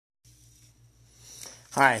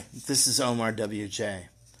Hi, this is Omar WJ.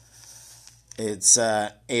 It's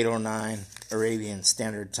 8:09 Arabian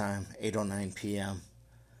Standard Time, 8:09 p.m.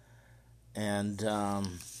 And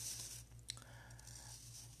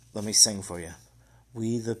let me sing for you.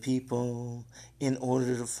 We the people, in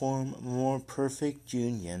order to form a more perfect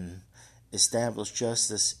union, establish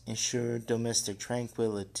justice, ensure domestic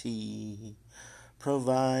tranquility,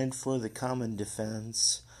 provide for the common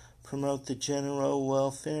defense, promote the general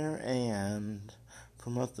welfare, and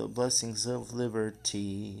promote the blessings of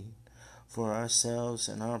liberty. For ourselves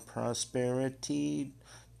and our prosperity,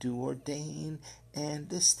 do ordain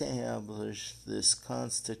and establish this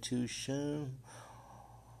Constitution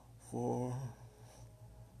for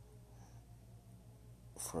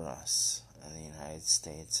us in the United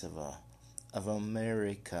States of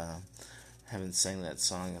America. I haven't sang that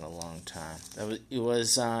song in a long time. It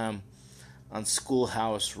was on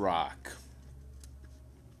Schoolhouse Rock.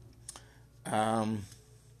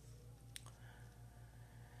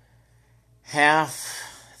 Half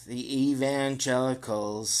the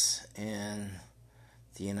evangelicals in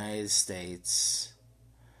the United States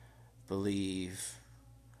believe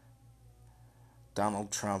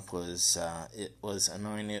Donald Trump was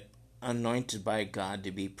anointed by God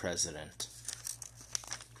to be president.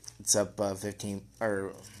 It's up 15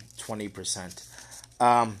 or 20%.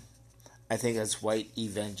 I think that's white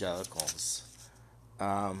evangelicals.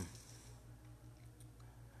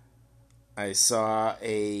 I saw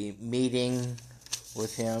a meeting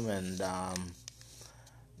with him, and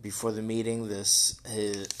before the meeting,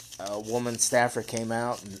 a woman staffer came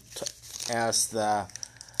out and asked the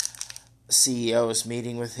CEOs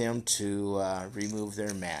meeting with him to remove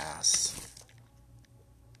their masks.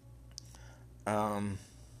 Let's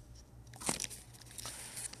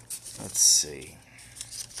see.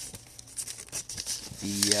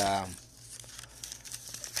 The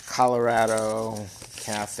Colorado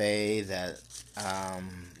cafe that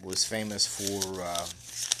was famous for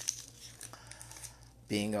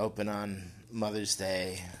being open on Mother's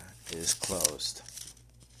Day is closed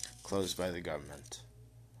by the government.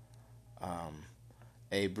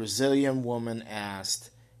 A Brazilian woman asked,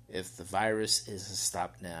 if the virus isn't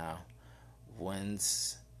stopped now,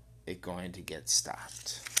 when's it going to get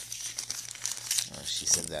stopped? She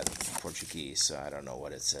said that in Portuguese, so I don't know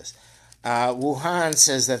what it says. Wuhan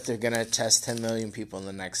says that they're going to test 10 million people in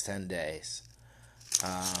the next 10 days.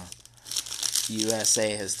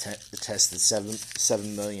 USA has tested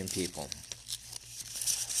 7 million people.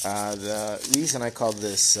 The reason I called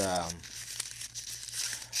this,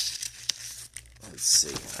 let's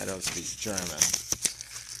see, I don't speak German,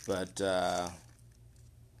 but,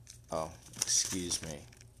 excuse me,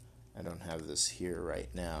 I don't have this here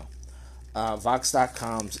right now.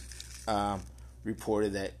 Vox.com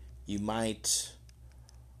reported that you might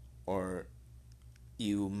or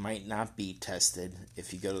you might not be tested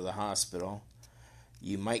if you go to the hospital.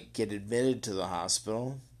 You might get admitted to the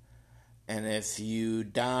hospital, and if you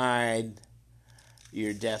died,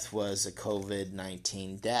 your death was a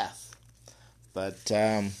COVID-19 death. But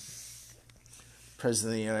President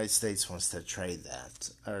of the United States wants to trade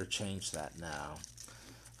that or change that now,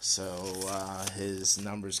 so his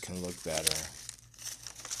numbers can look better.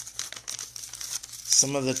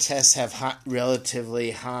 Some of the tests have relatively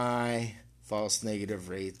high false negative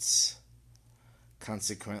rates.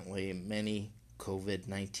 Consequently, many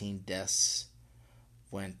COVID-19 deaths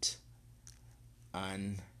went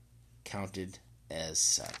uncounted as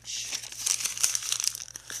such.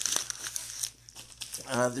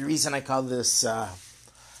 The reason I call this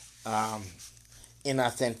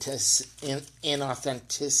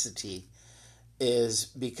inauthenticity is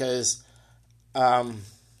because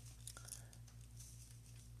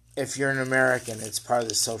if you're an American, it's part of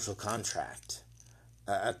the social contract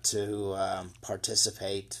to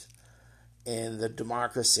participate in the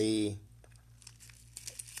democracy.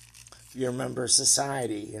 You're a member of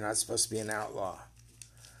society. You're not supposed to be an outlaw.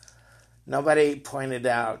 Nobody pointed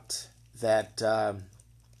out that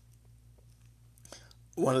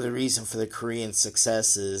one of the reasons for the Korean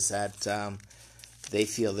success is that they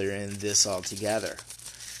feel they're in this all together.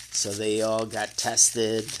 So they all got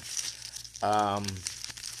tested.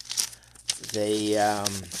 They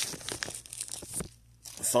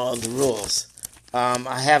followed the rules.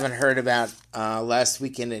 I haven't heard about last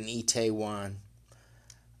weekend in Itaewon.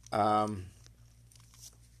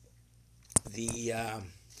 The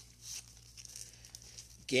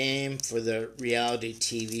game for the reality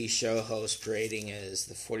TV show host parading as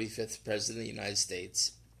the 45th President of the United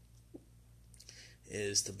States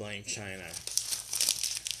is to blame China.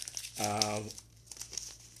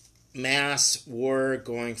 Masks were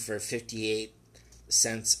going for 58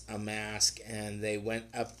 cents a mask, and they went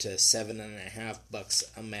up to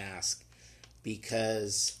 $7.50 a mask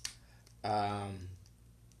because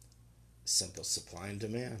simple supply and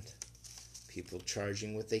demand. People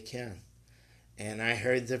charging what they can. And I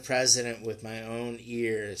heard the president with my own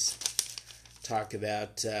ears talk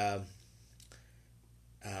about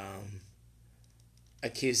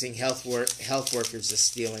accusing health workers of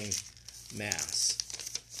stealing masks.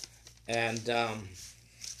 And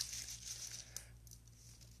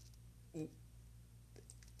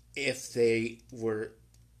if they were,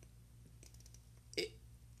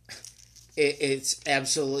 it's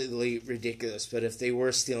absolutely ridiculous, but if they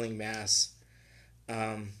were stealing masks,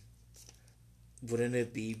 wouldn't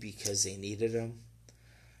it be because they needed them?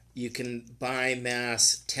 You can buy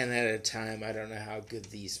masks 10 at a time. I don't know how good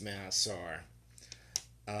these masks are.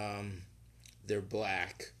 They're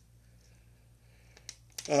black.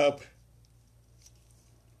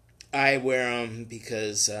 I wear them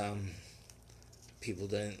because people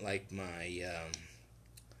didn't like my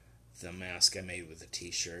the mask I made with a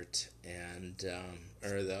t-shirt, and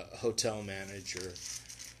or the hotel manager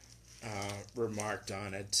remarked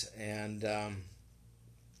on it, and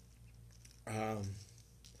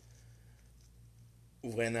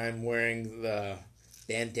when I'm wearing the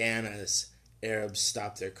bandanas, Arabs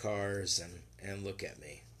stop their cars and look at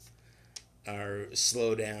me or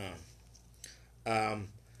slow down.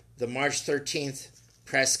 The March 13th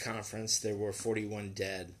press conference, there were 41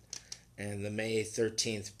 dead, and the May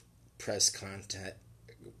 13th press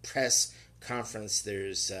conference,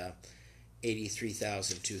 there's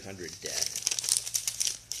 83,200 dead.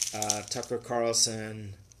 Tucker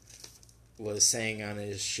Carlson was saying on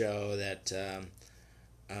his show that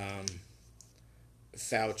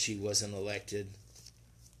Fauci wasn't elected.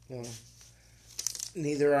 Well,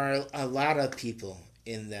 neither are a lot of people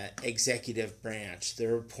in the executive branch.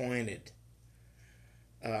 They're appointed.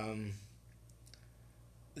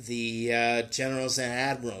 The generals and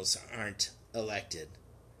admirals aren't elected.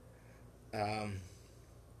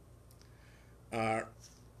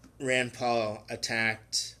 Rand Paul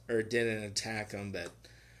attacked, or didn't attack him, but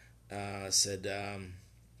said,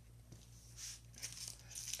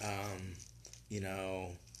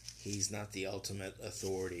 he's not the ultimate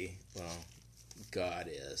authority. Well, God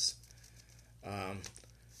is.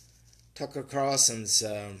 Tucker Carlson's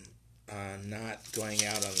not going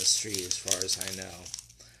out on the street, as far as I know.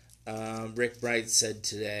 Rick Bright said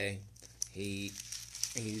today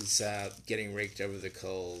he's getting raked over the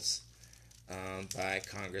coals by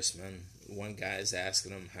congressmen. One guy is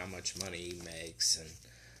asking him how much money he makes and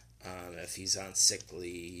if he's on sick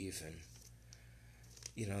leave, and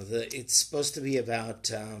it's supposed to be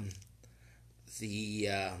about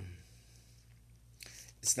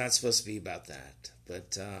it's not supposed to be about that,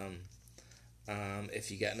 but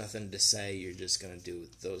if you got nothing to say, you're just going to do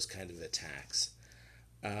those kind of attacks.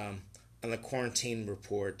 On the quarantine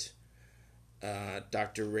report,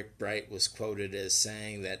 Dr. Rick Bright was quoted as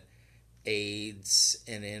saying that AIDS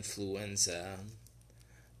and influenza,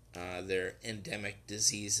 they're endemic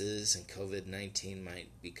diseases, and COVID-19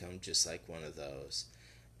 might become just like one of those.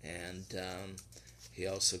 And he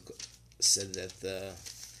also said that the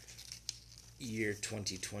year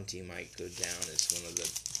 2020 might go down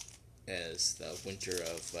as the winter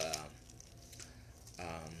of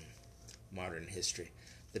modern history.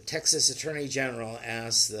 The Texas Attorney General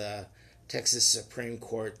asked the Texas Supreme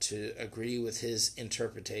Court to agree with his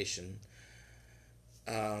interpretation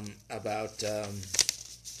about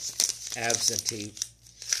absentee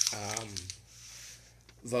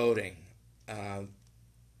voting,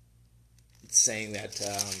 saying that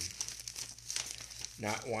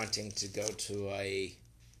not wanting to go to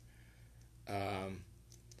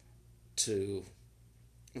to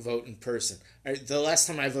vote in person. The last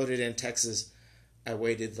time I voted in Texas, I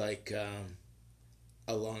waited like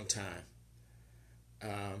a long time.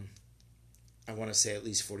 I want to say at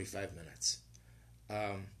least 45 minutes.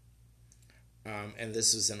 And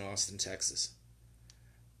this was in Austin, Texas.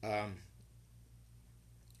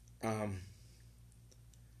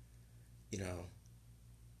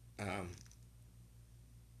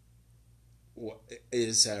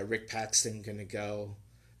 Is Rick Paxton going to go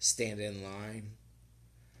stand in line?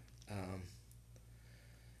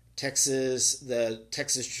 The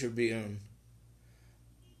Texas Tribune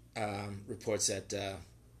reports that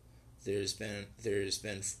there's been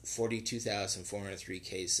 42,403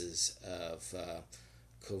 cases of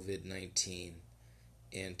COVID-19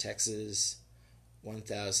 in Texas,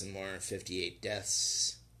 1,158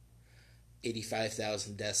 deaths,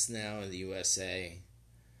 85,000 deaths now in the USA,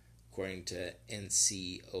 according to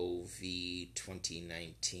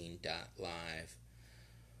NCOV2019.live.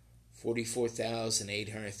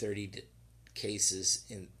 44,830 cases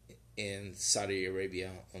in Saudi Arabia,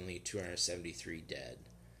 only 273 dead.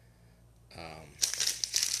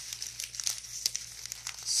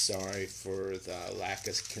 Sorry for the lack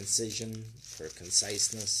of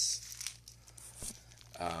conciseness.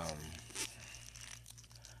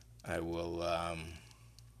 I will,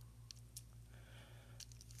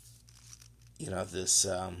 this,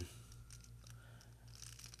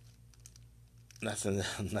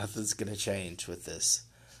 nothing's going to change with this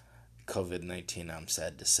COVID-19, I'm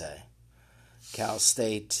sad to say. Cal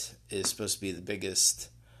State is supposed to be the biggest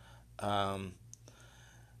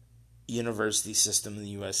university system in the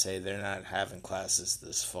USA. They're not having classes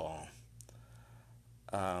this fall.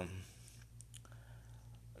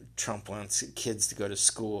 Trump wants kids to go to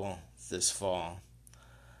school this fall.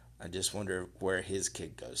 I just wonder where his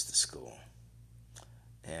kid goes to school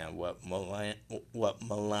and what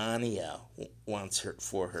Melania wants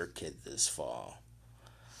for her kid this fall.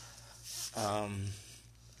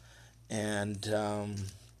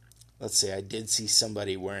 Let's see, I did see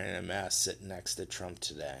somebody wearing a mask sitting next to Trump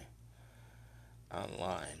today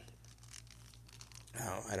online.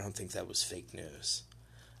 No, I don't think that was fake news.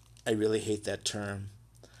 I really hate that term.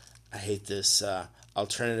 I hate this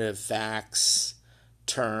alternative facts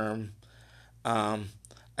term. I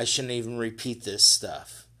shouldn't even repeat this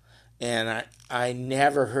stuff. And I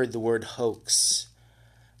never heard the word hoax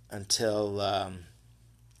until I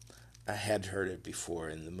had heard it before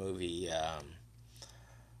in the movie.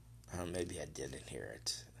 Maybe I didn't hear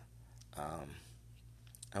it.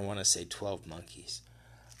 I want to say 12 Monkeys.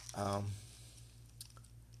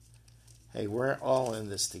 Hey, we're all in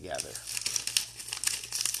this together.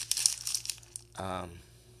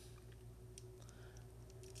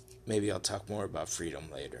 Maybe I'll talk more about freedom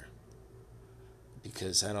later,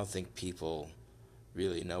 because I don't think people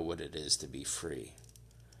really know what it is to be free.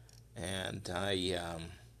 And I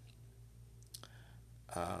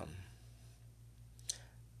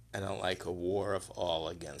don't like a war of all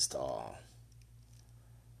against all.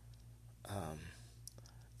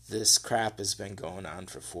 This crap has been going on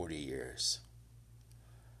for 40 years.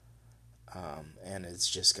 And it's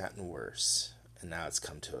just gotten worse. And now it's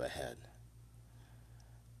come to a head.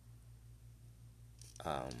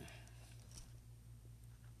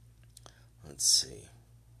 Let's see.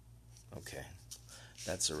 Okay.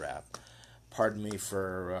 That's a wrap. Pardon me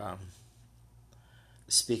for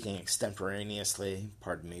speaking extemporaneously.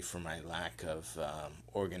 Pardon me for my lack of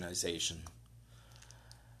organization.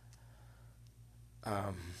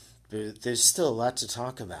 There's still a lot to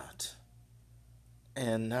talk about.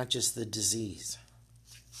 And not just the disease.